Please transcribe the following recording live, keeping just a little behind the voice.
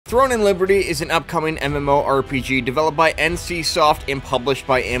Throne and Liberty is an upcoming MMORPG developed by NCSoft and published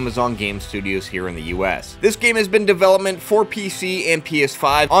by Amazon Game Studios here in the US. This game has been in development for PC and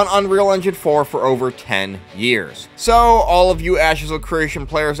PS5 on Unreal Engine 4 for over 10 years. So, all of you Ashes of Creation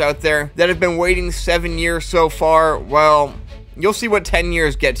players out there that have been waiting 7 years so far, well, you'll see what 10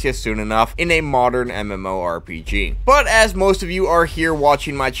 years gets you soon enough in a modern MMORPG. But as most of you are here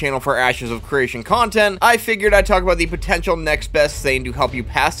watching my channel for Ashes of Creation content, I figured I'd talk about the potential next best thing to help you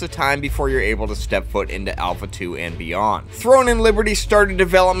pass the time before you're able to step foot into Alpha 2 and beyond. Throne and Liberty started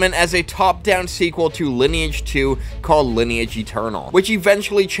development as a top-down sequel to Lineage 2 called Lineage Eternal, which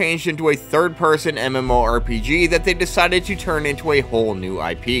eventually changed into a third-person MMORPG that they decided to turn into a whole new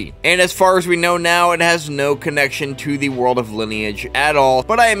IP. And as far as we know now, it has no connection to the world of Lineage at all,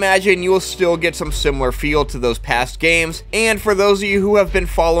 but I imagine you will still get some similar feel to those past games. And for those of you who have been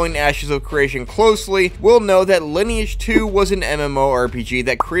following Ashes of Creation closely, will know that Lineage 2 was an MMORPG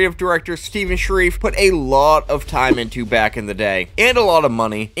that creative director Steven Sharif put a lot of time into back in the day, and a lot of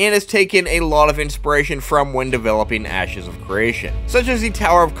money, and has taken a lot of inspiration from when developing Ashes of Creation, such as the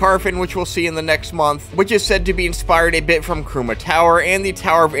Tower of Carfin, which we'll see in the next month, which is said to be inspired a bit from Kruma Tower, and the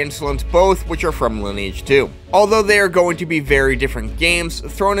Tower of Insolence, both which are from Lineage 2. Although they are going to be very different games,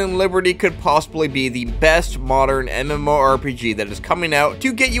 Throne and Liberty could possibly be the best modern MMORPG that is coming out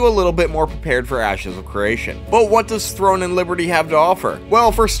to get you a little bit more prepared for Ashes of Creation. But what does Throne and Liberty have to offer?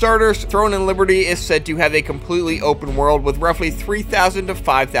 Well, for starters, Throne and Liberty is said to have a completely open world with roughly 3,000 to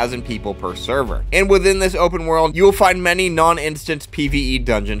 5,000 people per server. And within this open world, you will find many non-instance PvE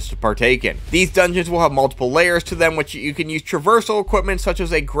dungeons to partake in. These dungeons will have multiple layers to them, which you can use traversal equipment such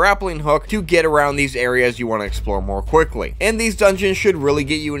as a grappling hook to get around these areas you want to explore more quickly. And these dungeons should really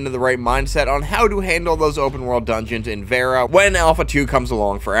get you into the right mindset on how to handle those open world dungeons in Vera when Alpha 2 comes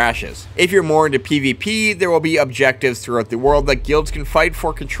along for Ashes. If you're more into PvP, there will be objectives throughout the world that guilds can fight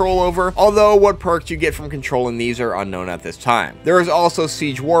for control over, although what perks you get from controlling these are unknown at this time. There is also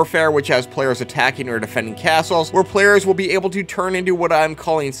Siege Warfare, which has players attacking or defending castles, where players will be able to turn into what I'm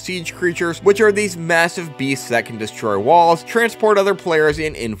calling siege creatures, which are these massive beasts that can destroy walls, transport other players,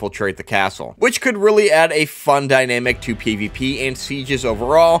 and infiltrate the castle, which could really add a fun dynamic to PvP and sieges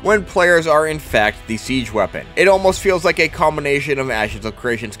overall when players are in fact the siege weapon. It almost feels like a combination of Ashes of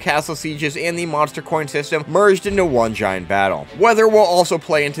Creation's castle sieges and the monster coin system merged into one giant battle. Weather will also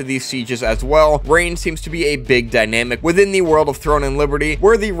play into these sieges as well. Rain seems to be a big dynamic within the world of Throne and Liberty,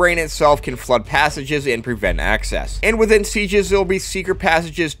 where the rain itself can flood passages and prevent access. And within sieges, there will be secret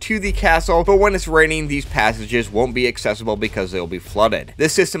passages to the castle, but when it's raining, these passages won't be accessible because they'll be flooded.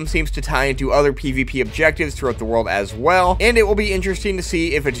 This system seems to tie into other PvP objectives throughout the world as well, and it will be interesting to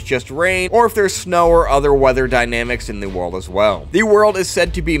see if it's just rain or if there's snow or other weather dynamics in the world as well. The world is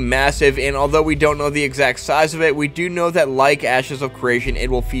said to be massive, and although we don't know the exact size of it, we do know that like Ashes of Creation,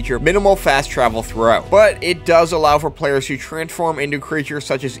 it will feature minimal fast travel throughout, but it does allow for players to transform into creatures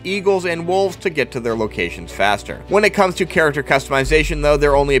such as eagles and wolves to get to their locations faster. When it comes to character customization though,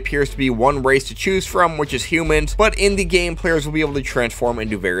 there only appears to be one race to choose from, which is humans, but in the game, players will be able to transform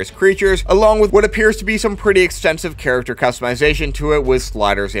into various creatures, along with what appears to be some pretty extensive character customization to it with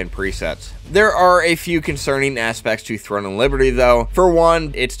sliders and presets. There are a few concerning aspects to Throne and Liberty though. For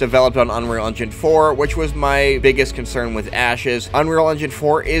one, it's developed on Unreal Engine 4, which was my biggest concern with Ashes. Unreal Engine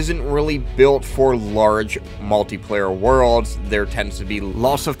 4 isn't really built for large multiplayer worlds. There tends to be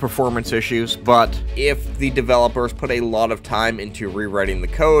lots of performance issues, but if the developers put a lot of time into rewriting the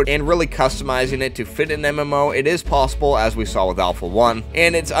code and really customizing it to fit an MMO, it is possible, as we saw with Alpha 1,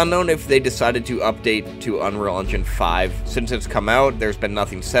 and it's unknown if they decided to update to Unreal Engine 5 since it's come out. There's been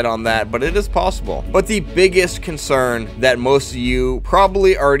nothing said on that, but it is possible. But the biggest concern that most of you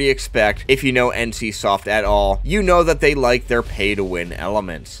probably already expect, if you know NCSoft at all, you know that they like their pay-to-win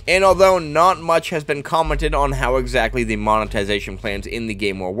elements. And although not much has been commented on how exactly the monetization plans in the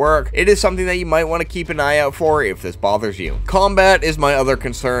game will work, it is something that you might want to keep an eye out for if this bothers you. Combat is my other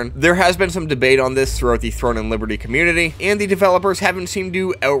concern. There has been some debate on this throughout the Throne and Liberty community, and the developers haven't seemed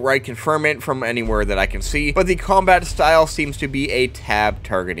to outright confirm it from anywhere that I can see, but the combat style seems to be a tab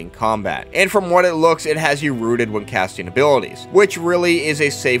targeting combat. And from what it looks, it has you rooted when casting abilities, which really is a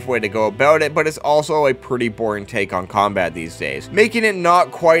safe way to go about it, but it's also a pretty boring take on combat these days, making it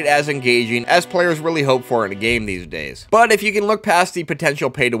not quite as engaging as players really hope for in a game these days. But if you can look past the potential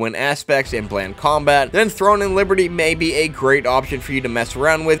pay-to-win aspects in bland combat, then Throne and Liberty may be a great option for you to mess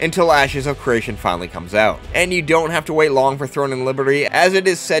around with until Ashes of Creation finally comes out. And you don't have to wait long for Throne and Liberty, as it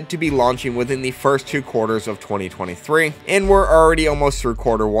is said to be launching within the first 2 quarters of 2023, and we're already almost through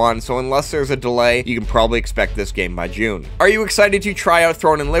quarter 1, so unless there's a delay, you can probably expect this game by June. Are you excited to try out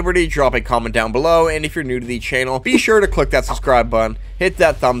Throne and Liberty? Drop a comment down below, and if you're new to the channel, be sure to click that subscribe button, hit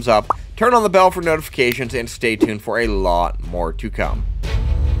that thumbs up, turn on the bell for notifications, and stay tuned for a lot more to come.